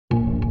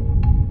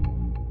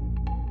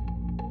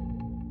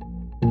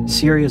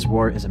Syria's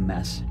war is a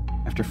mess.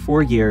 After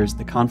 4 years,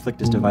 the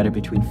conflict is divided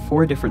between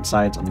 4 different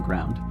sides on the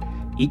ground.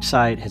 Each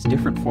side has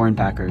different foreign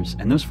backers,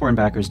 and those foreign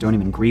backers don't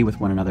even agree with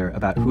one another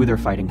about who they're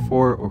fighting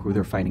for or who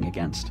they're fighting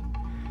against.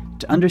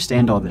 To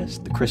understand all this,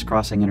 the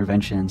crisscrossing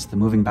interventions, the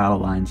moving battle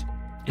lines,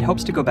 it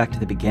helps to go back to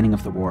the beginning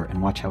of the war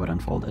and watch how it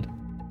unfolded.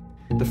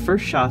 The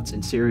first shots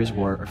in Syria's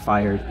war are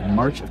fired in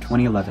March of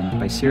 2011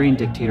 by Syrian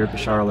dictator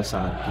Bashar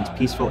al-Assad against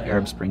peaceful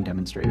Arab Spring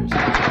demonstrators.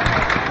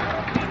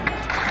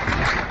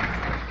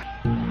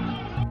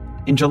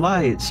 In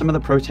July, some of the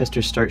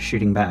protesters start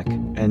shooting back,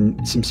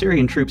 and some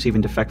Syrian troops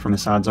even defect from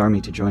Assad's army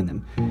to join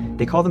them.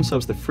 They call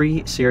themselves the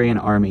Free Syrian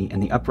Army,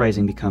 and the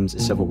uprising becomes a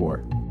civil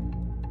war.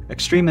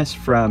 Extremists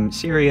from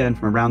Syria and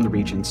from around the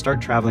region start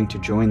traveling to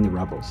join the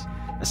rebels.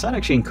 Assad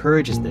actually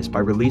encourages this by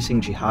releasing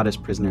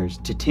jihadist prisoners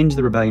to tinge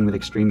the rebellion with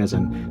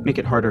extremism, make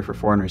it harder for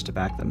foreigners to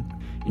back them.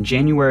 In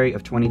January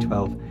of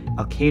 2012,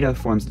 Al-Qaeda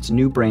forms its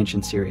new branch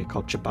in Syria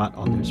called Jabhat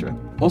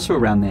al-Nusra. Also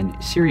around then,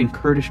 Syrian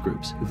Kurdish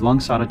groups who've long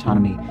sought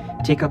autonomy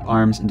take up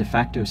arms and de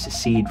facto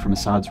secede from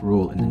Assad's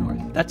rule in the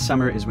north. That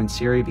summer is when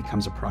Syria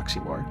becomes a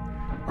proxy war.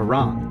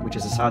 Iran, which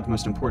is Assad's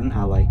most important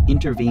ally,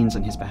 intervenes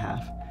on his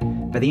behalf.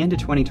 By the end of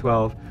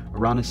 2012,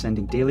 Iran is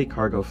sending daily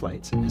cargo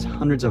flights and has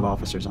hundreds of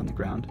officers on the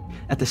ground.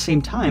 At the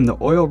same time, the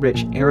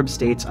oil-rich Arab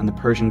states on the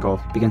Persian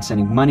Gulf begin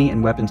sending money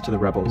and weapons to the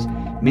rebels,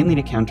 mainly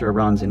to counter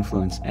Iran's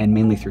influence and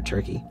mainly through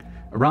Turkey.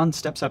 Iran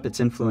steps up its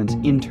influence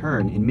in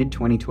turn in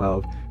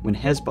mid-2012 when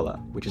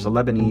Hezbollah, which is a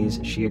Lebanese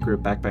Shia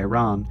group backed by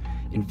Iran,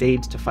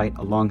 invades to fight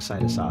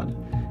alongside Assad.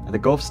 The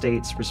Gulf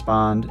states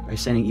respond by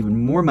sending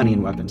even more money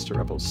and weapons to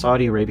rebels,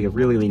 Saudi Arabia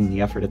really leading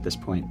the effort at this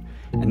point,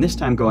 and this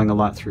time going a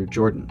lot through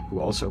Jordan, who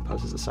also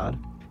opposes Assad.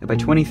 And by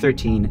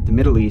 2013, the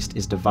Middle East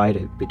is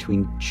divided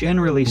between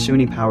generally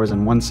Sunni powers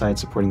on one side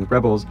supporting the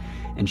rebels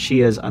and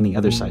Shias on the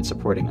other side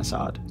supporting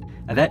Assad.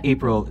 That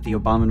April, the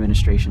Obama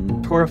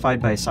administration,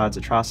 horrified by Assad's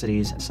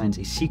atrocities, signs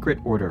a secret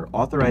order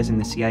authorizing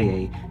the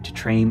CIA to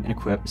train and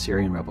equip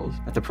Syrian rebels.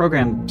 But the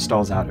program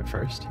stalls out at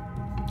first.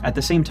 At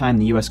the same time,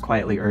 the US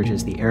quietly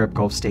urges the Arab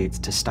Gulf states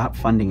to stop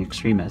funding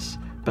extremists,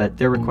 but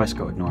their requests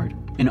go ignored.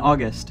 In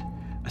August,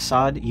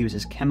 Assad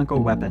uses chemical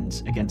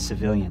weapons against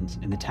civilians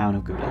in the town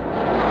of Ghouta.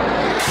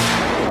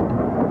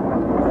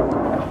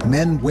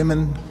 Men,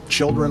 women,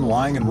 children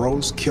lying in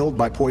rows, killed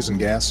by poison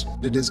gas.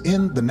 It is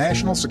in the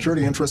national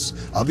security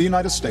interests of the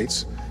United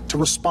States to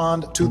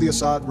respond to the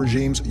Assad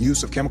regime's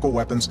use of chemical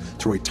weapons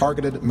through a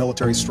targeted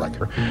military strike.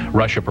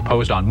 Russia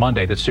proposed on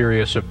Monday that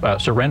Syria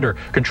surrender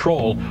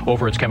control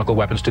over its chemical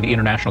weapons to the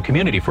international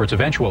community for its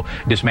eventual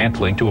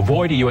dismantling to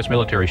avoid a U.S.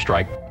 military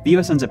strike. The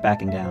U.S. ends up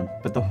backing down,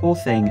 but the whole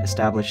thing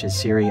establishes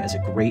Syria as a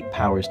great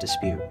powers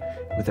dispute,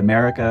 with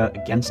America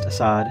against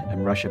Assad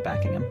and Russia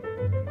backing him.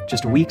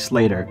 Just weeks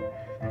later,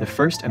 the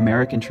first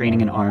American training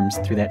in arms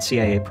through that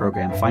CIA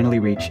program finally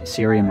reached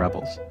Syrian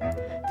rebels.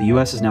 The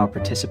US is now a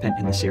participant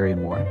in the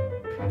Syrian war.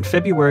 In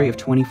February of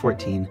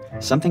 2014,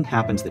 something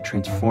happens that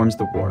transforms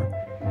the war.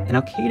 An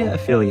Al-Qaeda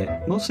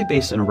affiliate, mostly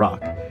based in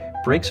Iraq,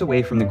 breaks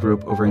away from the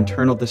group over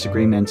internal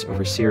disagreements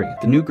over Syria.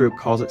 The new group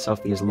calls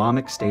itself the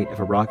Islamic State of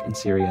Iraq and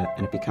Syria,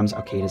 and it becomes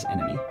Al-Qaeda's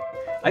enemy.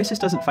 ISIS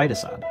doesn't fight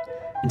Assad.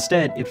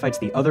 Instead, it fights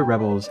the other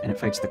rebels and it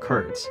fights the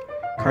Kurds,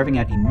 carving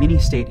out a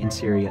mini-state in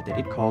Syria that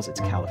it calls its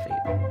caliphate.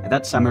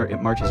 That summer,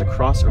 it marches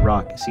across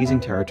Iraq, seizing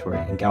territory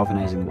and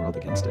galvanizing the world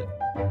against it.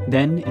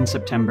 Then, in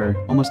September,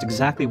 almost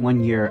exactly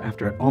 1 year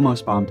after it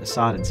almost bombed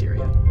Assad in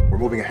Syria, We're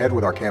moving ahead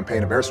with our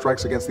campaign of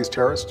airstrikes against these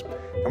terrorists,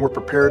 and we're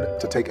prepared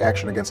to take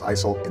action against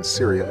ISIL in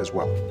Syria as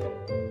well.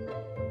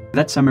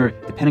 That summer,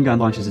 the Pentagon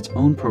launches its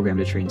own program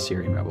to train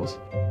Syrian rebels.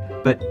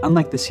 But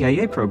unlike the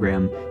CIA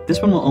program,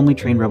 this one will only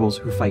train rebels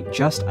who fight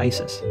just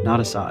ISIS,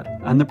 not Assad.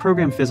 And the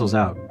program fizzles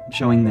out,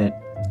 showing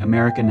that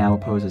America now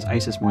opposes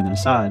ISIS more than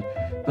Assad,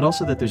 but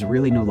also that there's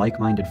really no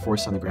like-minded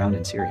force on the ground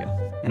in Syria.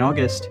 In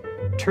August,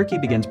 Turkey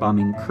begins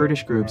bombing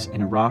Kurdish groups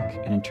in Iraq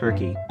and in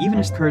Turkey, even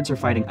as Kurds are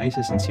fighting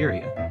ISIS in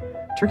Syria.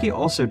 Turkey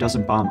also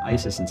doesn't bomb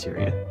ISIS in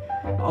Syria.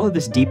 All of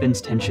this deepens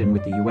tension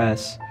with the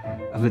US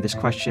over this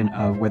question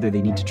of whether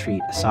they need to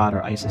treat Assad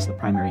or ISIS the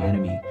primary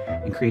enemy,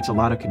 and creates a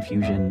lot of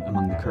confusion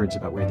among the Kurds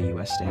about where the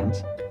US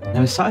stands.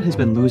 Now, Assad has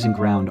been losing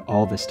ground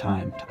all this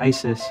time, to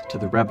ISIS, to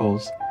the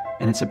rebels,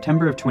 and in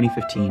September of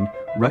 2015,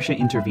 Russia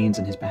intervenes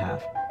on his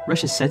behalf.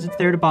 Russia says it's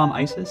there to bomb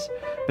ISIS,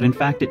 but in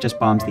fact it just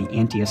bombs the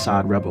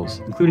anti-Assad rebels,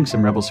 including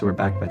some rebels who are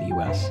backed by the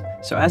US.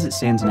 So as it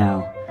stands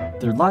now,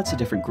 there are lots of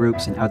different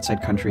groups and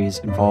outside countries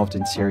involved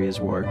in Syria's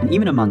war, and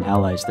even among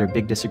allies there are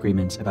big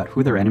disagreements about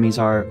who their enemies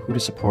are, who to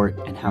support,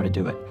 and how to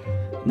do it.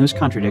 And those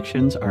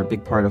contradictions are a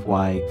big part of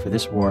why, for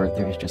this war,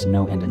 there is just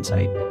no end in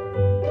sight.